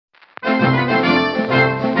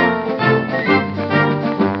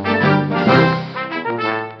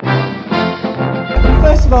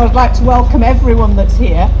I'd like to welcome everyone that's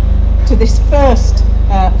here to this first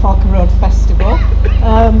Falcon Road Festival.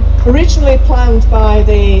 Originally planned by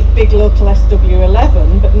the big local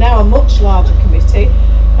SW11, but now a much larger committee.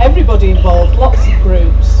 Everybody involved, lots of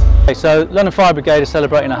groups. So London Fire Brigade is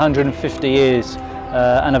celebrating 150 years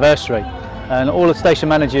anniversary, and all the station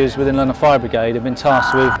managers within London Fire Brigade have been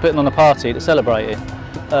tasked with putting on a party to celebrate it.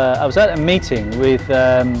 I was at a meeting with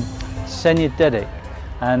Senya Dedic,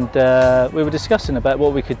 and we were discussing about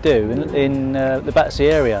what we could do in the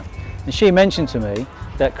Battersea area, and she mentioned to me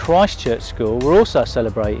that Christchurch School were also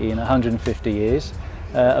celebrating 150 years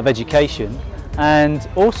of education, and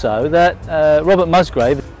also that Robert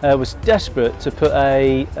Musgrave was desperate to put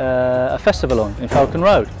a festival on in Falcon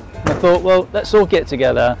Road. And I thought, well, let's all get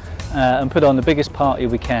together and put on the biggest party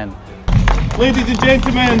we can. Ladies and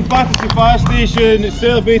gentlemen, Battersea Fire Station is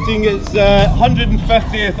celebrating its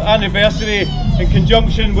 150th anniversary in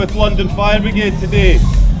conjunction with London Fire Brigade today.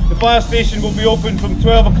 The fire station will be open from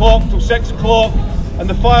 12 o'clock till 6 o'clock, and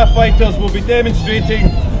the firefighters will be demonstrating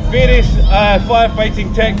various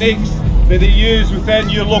firefighting techniques that they use within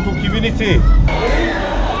your local community.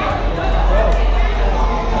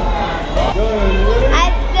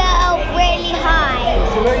 I feel really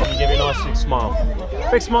high. Give you a nice big smile.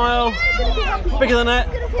 Big smile, bigger than that.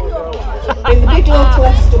 In the big local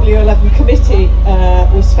SW11 committee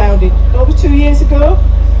was founded over 2 years ago,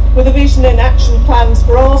 with a vision and action plans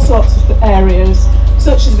for all sorts of areas,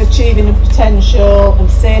 such as achieving the potential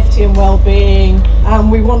and safety and well-being,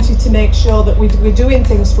 and we wanted to make sure that we're doing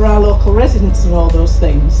things for our local residents and all those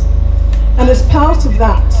things. And as part of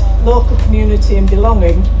that local community and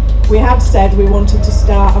belonging, we had said we wanted to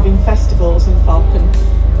start having festivals in Falcon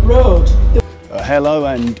Road. Hello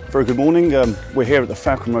and very good morning. We're here at the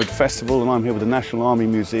Falcon Road Festival, and I'm here with the National Army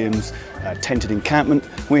Museum's tented encampment.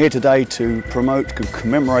 We're here today to promote and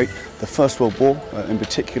commemorate the First World War, in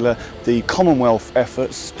particular the Commonwealth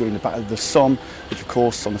efforts during the Battle of the Somme, which of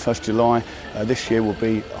course on the 1st of July this year will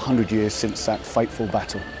be 100 years since that fateful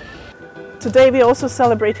battle. Today we're also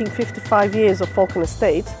celebrating 55 years of Falcon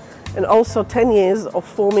Estate and also 10 years of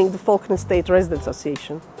forming the Falcon Estate Residents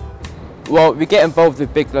Association. Well, we get involved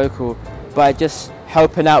with big local by just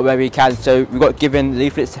helping out where we can, so we've got given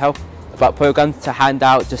leaflets to help about programs to hand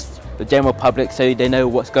out just the general public so they know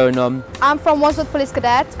what's going on. I'm from Wandsworth Police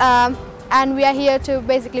Cadet, and we are here to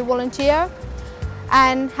basically volunteer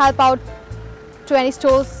and help out to any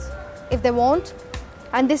stores if they want.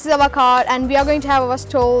 And this is our card, and we are going to have our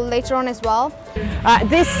stall later on as well.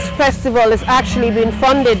 This festival has actually been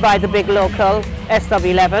funded by the big local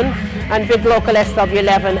SW11, and big local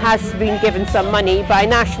SW11 has been given some money by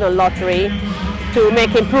National Lottery to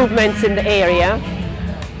make improvements in the area.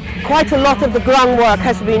 Quite a lot of the groundwork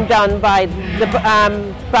has been done by the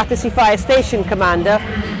Battersea Fire Station Commander,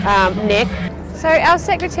 Nick. So our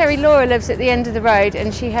secretary Laura lives at the end of the road,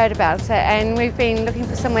 and she heard about it, and we've been looking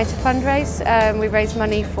for somewhere to fundraise. We raised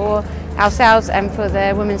money for ourselves and for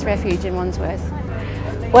the Women's Refuge in Wandsworth.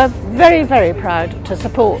 We're very, very proud to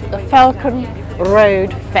support the Falcon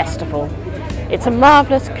Road Festival. It's a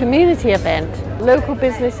marvellous community event. Local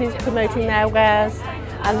businesses promoting their wares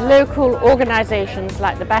and local organisations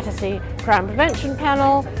like the Battersea Crime Prevention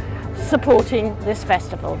Panel supporting this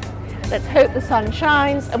festival. Let's hope the sun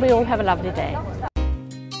shines and we all have a lovely day.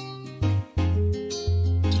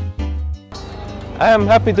 I am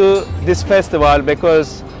happy to this festival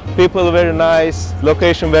because people are very nice,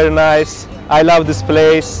 location very nice. I love this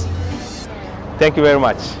place. Thank you very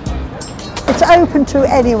much. It's open to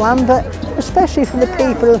anyone, but especially for the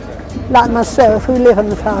people like myself who live on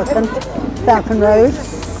the Falcon Road,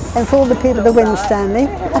 and for all the people that win standing.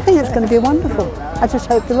 I think it's going to be wonderful. I just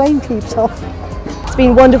hope the rain keeps off. It's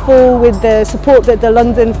been wonderful with the support that the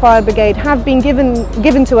London Fire Brigade have been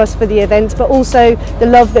given to us for the event, but also the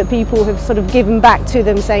love that people have sort of given back to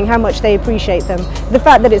them, saying how much they appreciate them. The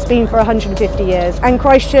fact that it's been for 150 years. And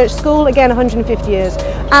Christchurch School, again 150 years.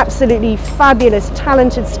 Absolutely fabulous,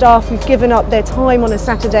 talented staff who've given up their time on a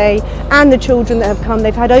Saturday, and the children that have come.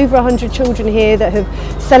 They've had over 100 children here that have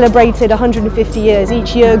celebrated 150 years.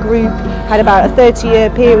 Each year group had about a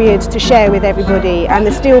 30-year period to share with everybody, and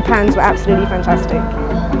the steel pans were absolutely fantastic.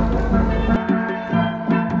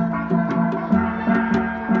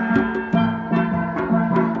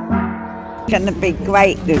 It's going to be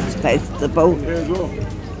great, this festival.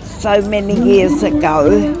 So many years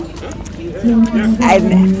ago,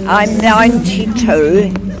 and I'm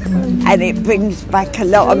 92, and it brings back a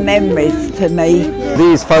lot of memories to me.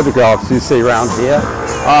 These photographs you see around here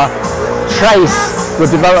trace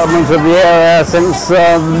the development of the area since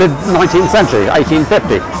mid-19th century,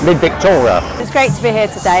 1850, mid-Victoria. It's great to be here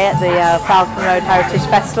today at the Falcon Road Heritage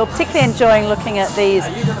Festival, particularly enjoying looking at these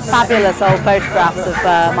fabulous old photographs of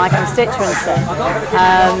my constituency.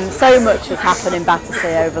 So much has happened in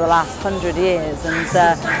Battersea over the last 100 years, and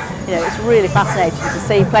you know, it's really fascinating to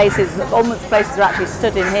see places, almost places are actually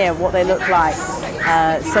stood in here, what they look like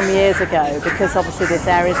some years ago, because obviously this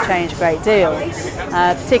area's changed a great deal,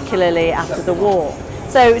 particularly after the war.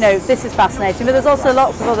 So, you know, this is fascinating, but there's also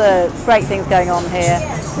lots of other great things going on here.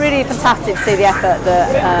 Really fantastic to see the effort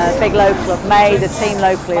that Big Local have made, the team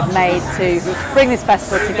locally have made to bring this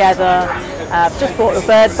festival together. I've just bought a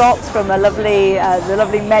bird box from the lovely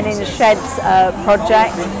Men in Sheds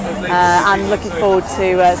project, and looking forward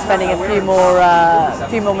to spending a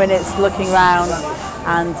few more minutes looking around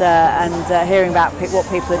and hearing about what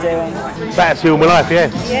people are doing. Battersea all my life,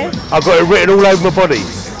 yeah. Yes. I've got it written all over my body.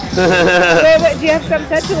 Do you have some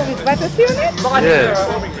tattoo with Battersea on it? Yeah.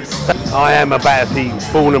 I am a Battersea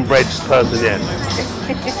born and bred person, yeah.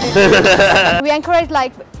 We encourage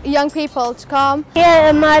like young people to come.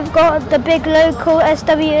 Yeah, I've got the Big Local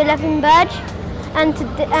SW11 badge, and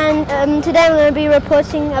today I'm going to be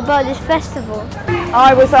reporting about this festival.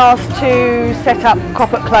 I was asked to set up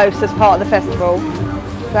Coppet Close as part of the festival,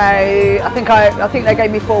 so I think they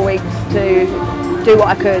gave me 4 weeks to do what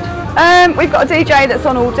I could. We've got a DJ that's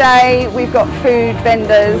on all day, we've got food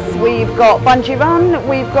vendors, we've got bungee run,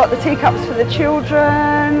 we've got the teacups for the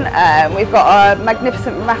children, we've got a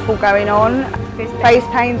magnificent raffle going on, face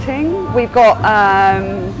painting, we've got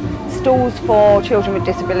stalls for children with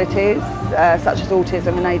disabilities such as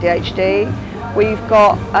autism and ADHD. We've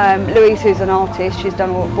got Louise, who's an artist. She's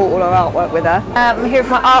brought all our artwork with her. I'm here with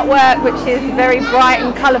my artwork, which is very bright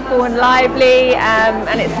and colourful and lively,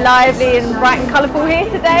 and it's lively and bright and colourful here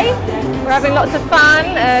today. We're having lots of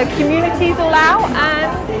fun, community's all out,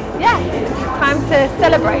 and yeah, it's time to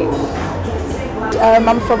celebrate.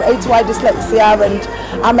 I'm from A2I Dyslexia, and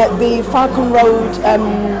I'm at the Falcon Road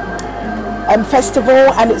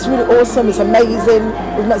Festival, and it's really awesome, it's amazing.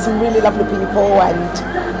 We've met some really lovely people,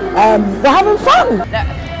 and we're having fun.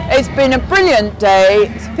 It's been a brilliant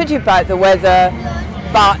day. It's a pity about the weather,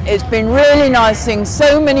 but it's been really nice seeing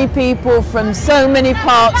so many people from so many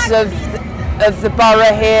parts of the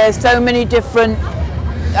borough here, so many different,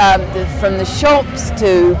 from the shops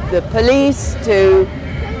to the police to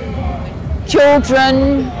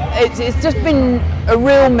children. It's just been a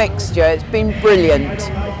real mixture. It's been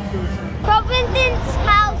brilliant. Providence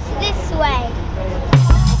House this way.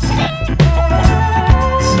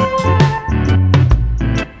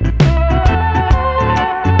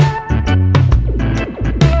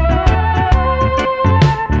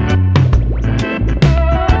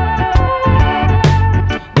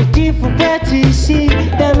 To see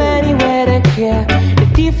them anywhere to care, the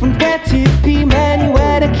different way to be,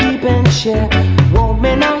 anywhere to keep and share.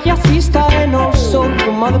 Woman, are your sister and also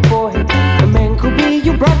your mother, boy. A man could be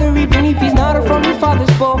your brother even if he's not from your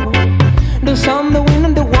father's boy. The sun, the wind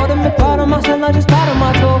and the water make part of myself, not just part of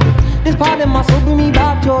my soul. This part of my soul bring me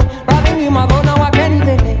back joy. Rather me my God, now I can't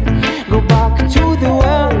even go back to the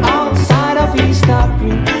world outside of Easter,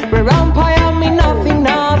 where empire mean nothing,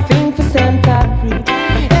 nothing for Santa.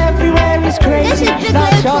 Everywhere is crazy,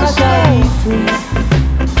 not sure I shall be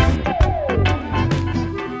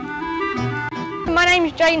free. My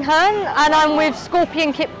name's Jane Hearn, and I'm with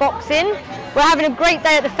Scorpion Kickboxing. We're having a great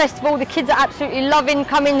day at the festival. The kids are absolutely loving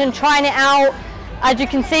coming and trying it out. As you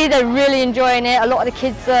can see, they're really enjoying it. A lot of the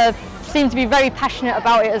kids seem to be very passionate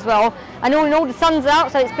about it as well. And all in all, the sun's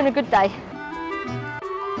out, so it's been a good day.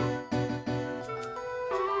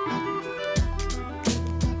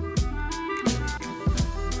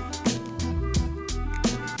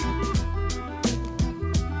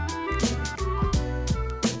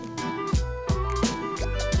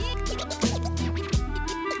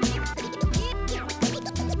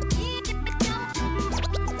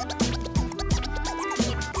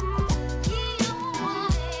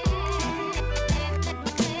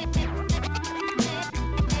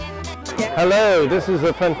 Hello, this is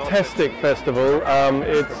a fantastic festival.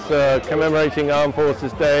 It's commemorating Armed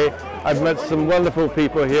Forces Day. I've met some wonderful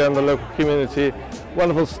people here in the local community,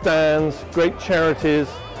 wonderful stands, great charities,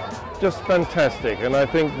 just fantastic. And I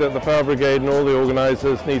think that the Fire Brigade and all the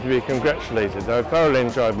organisers need to be congratulated. I thoroughly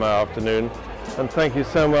enjoyed my afternoon, and thank you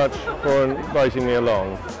so much for inviting me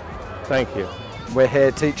along. Thank you. We're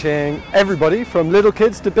here teaching everybody from little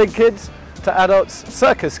kids to big kids to adults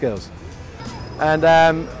circus skills.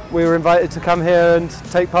 And we were invited to come here and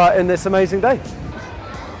take part in this amazing day.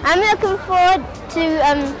 I'm looking forward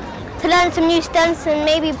to learn some new stunts and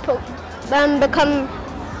maybe become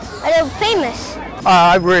a little famous.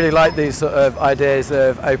 I really like these sort of ideas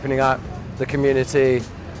of opening up the community,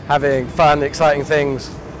 having fun, exciting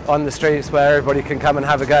things on the streets where everybody can come and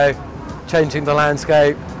have a go, changing the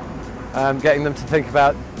landscape, getting them to think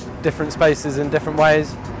about different spaces in different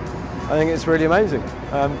ways. I think it's really amazing.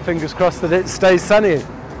 Fingers crossed that it stays sunny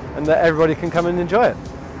and that everybody can come and enjoy it.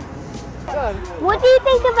 What do you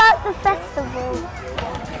think about the festival?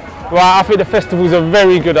 Well, I think the festival's a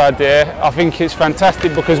very good idea. I think it's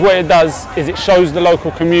fantastic because what it does is it shows the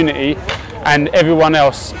local community and everyone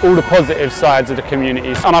else all the positive sides of the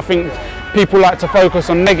community. And I think people like to focus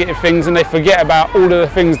on negative things and they forget about all of the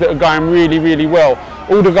things that are going really, really well.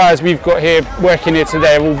 All the guys we've got here working here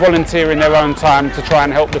today are all volunteering their own time to try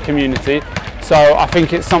and help the community. So I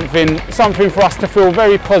think it's something for us to feel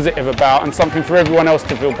very positive about and something for everyone else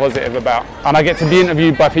to feel positive about. And I get to be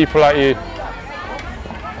interviewed by people like you.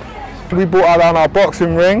 We brought around our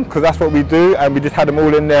boxing ring because that's what we do, and we just had them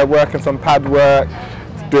all in there working some pad work,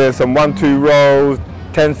 doing some 1-2 rolls,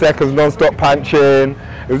 10 seconds non-stop punching.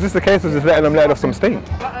 It was just a case of just letting them let off some steam.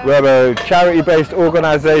 We're a charity-based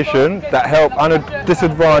organisation that help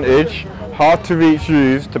disadvantaged, hard-to-reach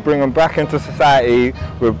youths to bring them back into society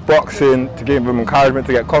with boxing, to give them encouragement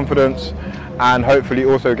to get confidence, and hopefully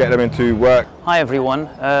also get them into work. Hi everyone,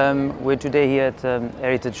 we're today here at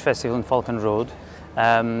Heritage Festival in Falcon Road.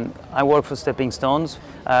 I work for Stepping Stones.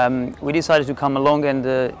 We decided to come along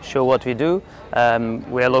and show what we do.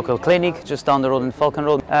 We're a local clinic just down the road in Falcon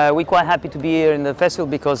Road. We're quite happy to be here in the festival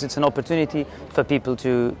because it's an opportunity for people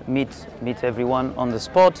to meet everyone on the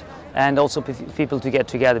spot, and also people to get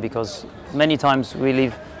together, because many times we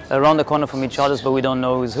live around the corner from each other but we don't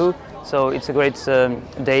know who's who. So it's a great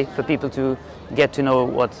day for people to get to know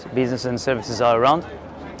what business and services are around.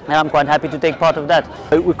 And I'm quite happy to take part of that.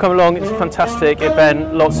 We've come along, it's a fantastic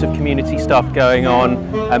event, lots of community stuff going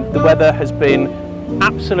on. The weather has been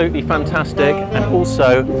absolutely fantastic and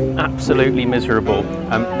also absolutely miserable.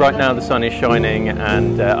 Right now the sun is shining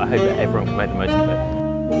and I hope that everyone can make the most of it.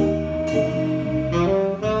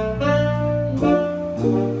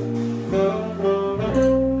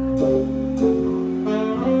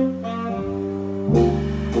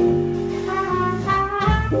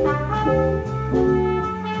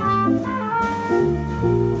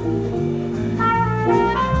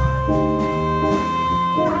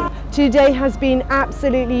 Today has been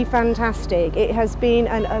absolutely fantastic. It has been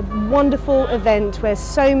a wonderful event where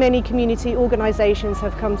so many community organisations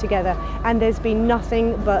have come together, and there's been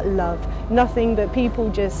nothing but love, nothing but people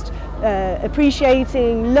just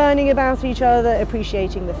appreciating, learning about each other,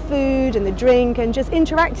 appreciating the food and the drink, and just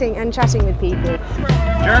interacting and chatting with people.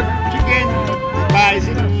 Jerk chicken,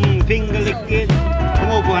 spicy, finger licking,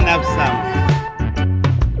 come over and have some.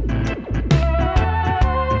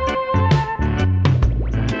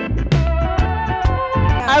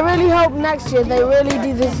 I really hope next year they really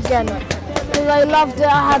do this again, because I loved it,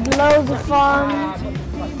 I had loads of fun,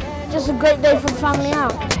 just a great day for the family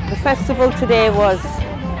out. The festival today was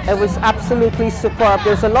absolutely superb.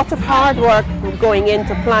 There was a lot of hard work going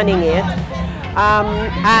into planning it,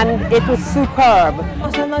 and it was superb.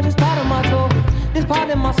 This part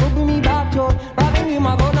of my soul bring me back, yo. Riding with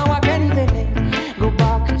my goal, now I can't even go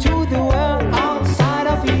back to the world outside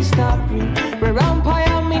of East Africa, where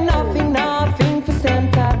empire mean nothing, nothing for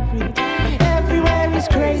Century. Everywhere is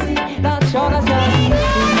crazy, that's all that's me.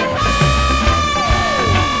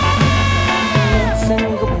 Let's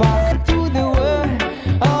go back to the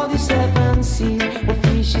world, all the 7 seas, where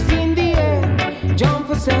fishes in the air, jump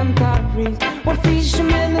for centuries, where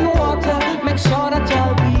fishermen in the water, make sure that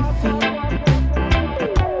y'all be free.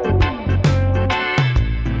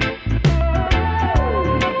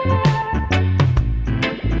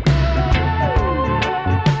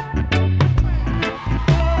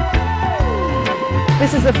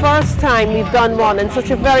 This is the first time we've done one on such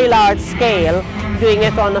a very large scale, doing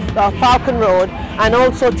it on Falcon Road and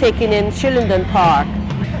also taking in Shillingdon Park,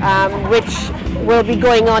 which will be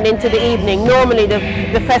going on into the evening. Normally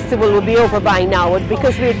the festival will be over by now, but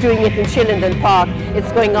because we're doing it in Shillingdon Park,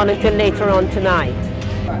 it's going on until later on tonight.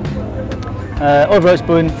 Overall, it's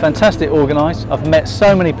been fantastic organised. I've met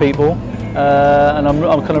so many people, and I'm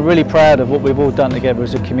kind of really proud of what we've all done together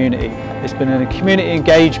as a community. It's been a community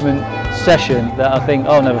engagement session that I think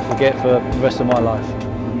I'll never forget for the rest of my life.